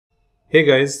Hey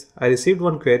guys, I received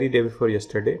one query day before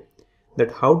yesterday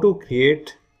that how to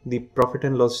create the profit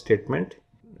and loss statement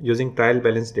using trial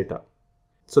balance data.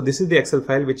 So this is the Excel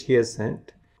file which he has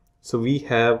sent. So we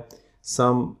have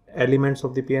some elements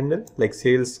of the P&L like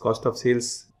sales, cost of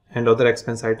sales and other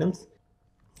expense items.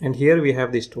 And here we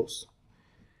have the stores.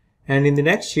 And in the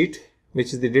next sheet,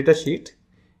 which is the data sheet,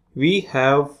 we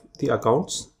have the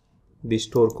accounts, the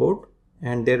store code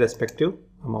and their respective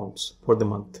amounts for the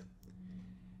month.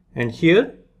 And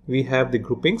here we have the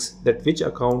groupings that which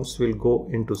accounts will go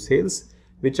into sales,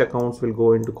 which accounts will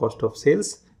go into cost of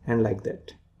sales and like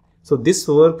that. So this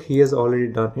work he has already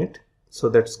done it. So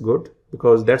that's good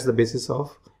because that's the basis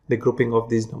of the grouping of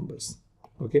these numbers.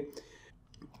 Okay.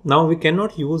 Now we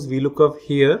cannot use VLOOKUP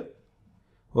here.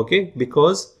 Okay.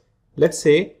 Because let's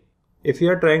say if you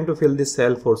are trying to fill this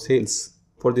cell for sales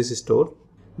for this store,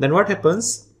 then what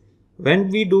happens? When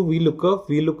we do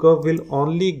VLOOKUP will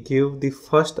only give the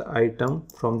first item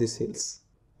from the sales.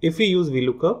 If we use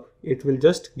VLOOKUP, it will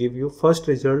just give you first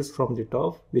results from the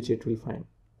top, which it will find.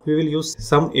 We will use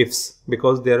SUMIFS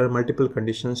because there are multiple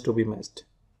conditions to be matched.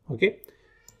 Okay.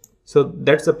 So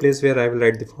that's the place where I will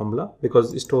write the formula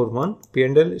because store 1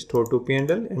 P&L, store 2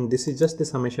 P&L, and this is just the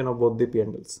summation of both the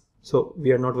P&Ls. So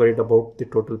we are not worried about the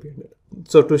total P&L.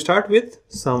 So to start with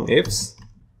SUMIFS,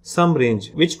 sum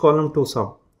range, which column to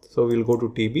sum? So we'll go to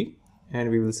TB and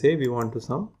we will say we want to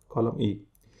sum column E.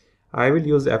 I will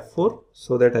use F4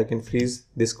 so that I can freeze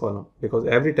this column because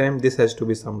every time this has to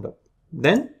be summed up.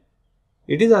 Then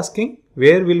it is asking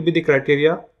where will be the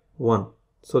criteria 1.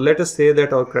 So let us say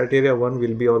that our criteria 1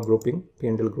 will be our grouping,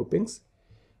 P&L groupings.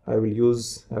 I will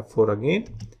use F4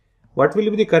 again. What will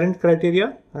be the current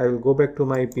criteria? I will go back to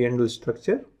my P&L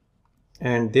structure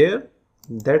and there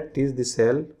that is the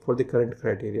cell for the current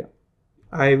criteria.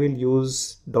 I will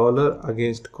use dollar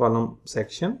against column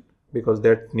section because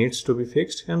that needs to be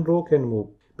fixed and row can move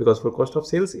because for cost of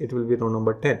sales it will be row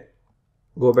number 10.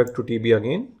 Go back to TB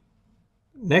again.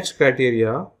 Next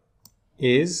criteria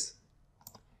is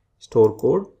store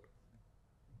code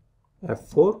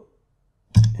F4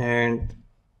 and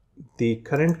the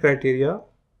current criteria,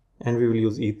 and we will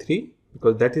use E3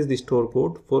 because that is the store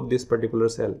code for this particular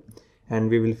cell, and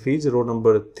we will freeze row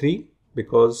number 3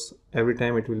 because every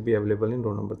time it will be available in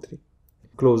row number 3.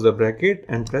 Close the bracket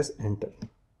and press enter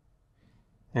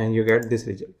and you get this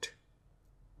result.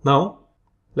 Now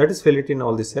let us fill it in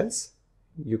all the cells.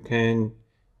 You can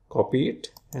copy it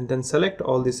and then select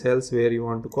all the cells where you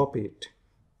want to copy it.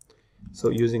 So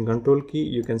using control key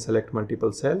you can select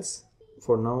multiple cells.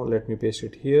 For now let me paste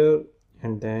it here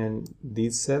and then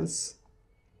these cells,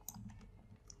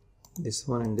 this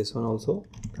one and this one also,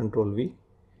 control V,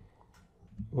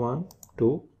 1,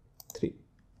 2, 3.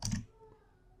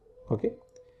 Okay,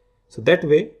 so that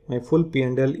way my full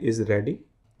P&L is ready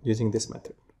using this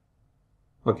method.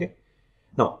 Okay,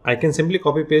 now I can simply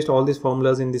copy paste all these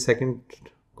formulas in the second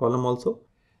column also,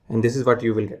 and this is what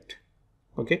you will get.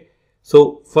 Okay,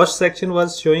 so first section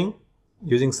was showing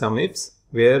using SUMIFS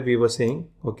where we were saying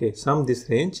okay, sum this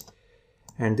range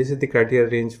and this is the criteria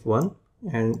range 1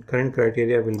 and current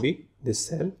criteria will be this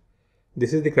cell.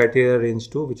 This is the criteria range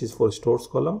 2 which is for stores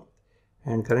column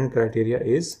and current criteria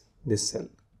is this cell.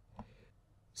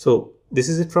 So this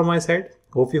is it from my side.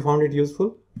 Hope you found it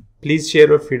useful. Please share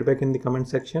your feedback in the comment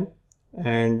section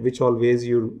and which all ways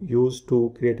you use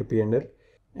to create a P&L.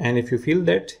 And if you feel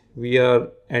that we are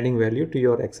adding value to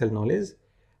your Excel knowledge,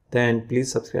 then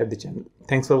please subscribe the channel.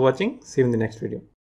 Thanks for watching. See you in the next video.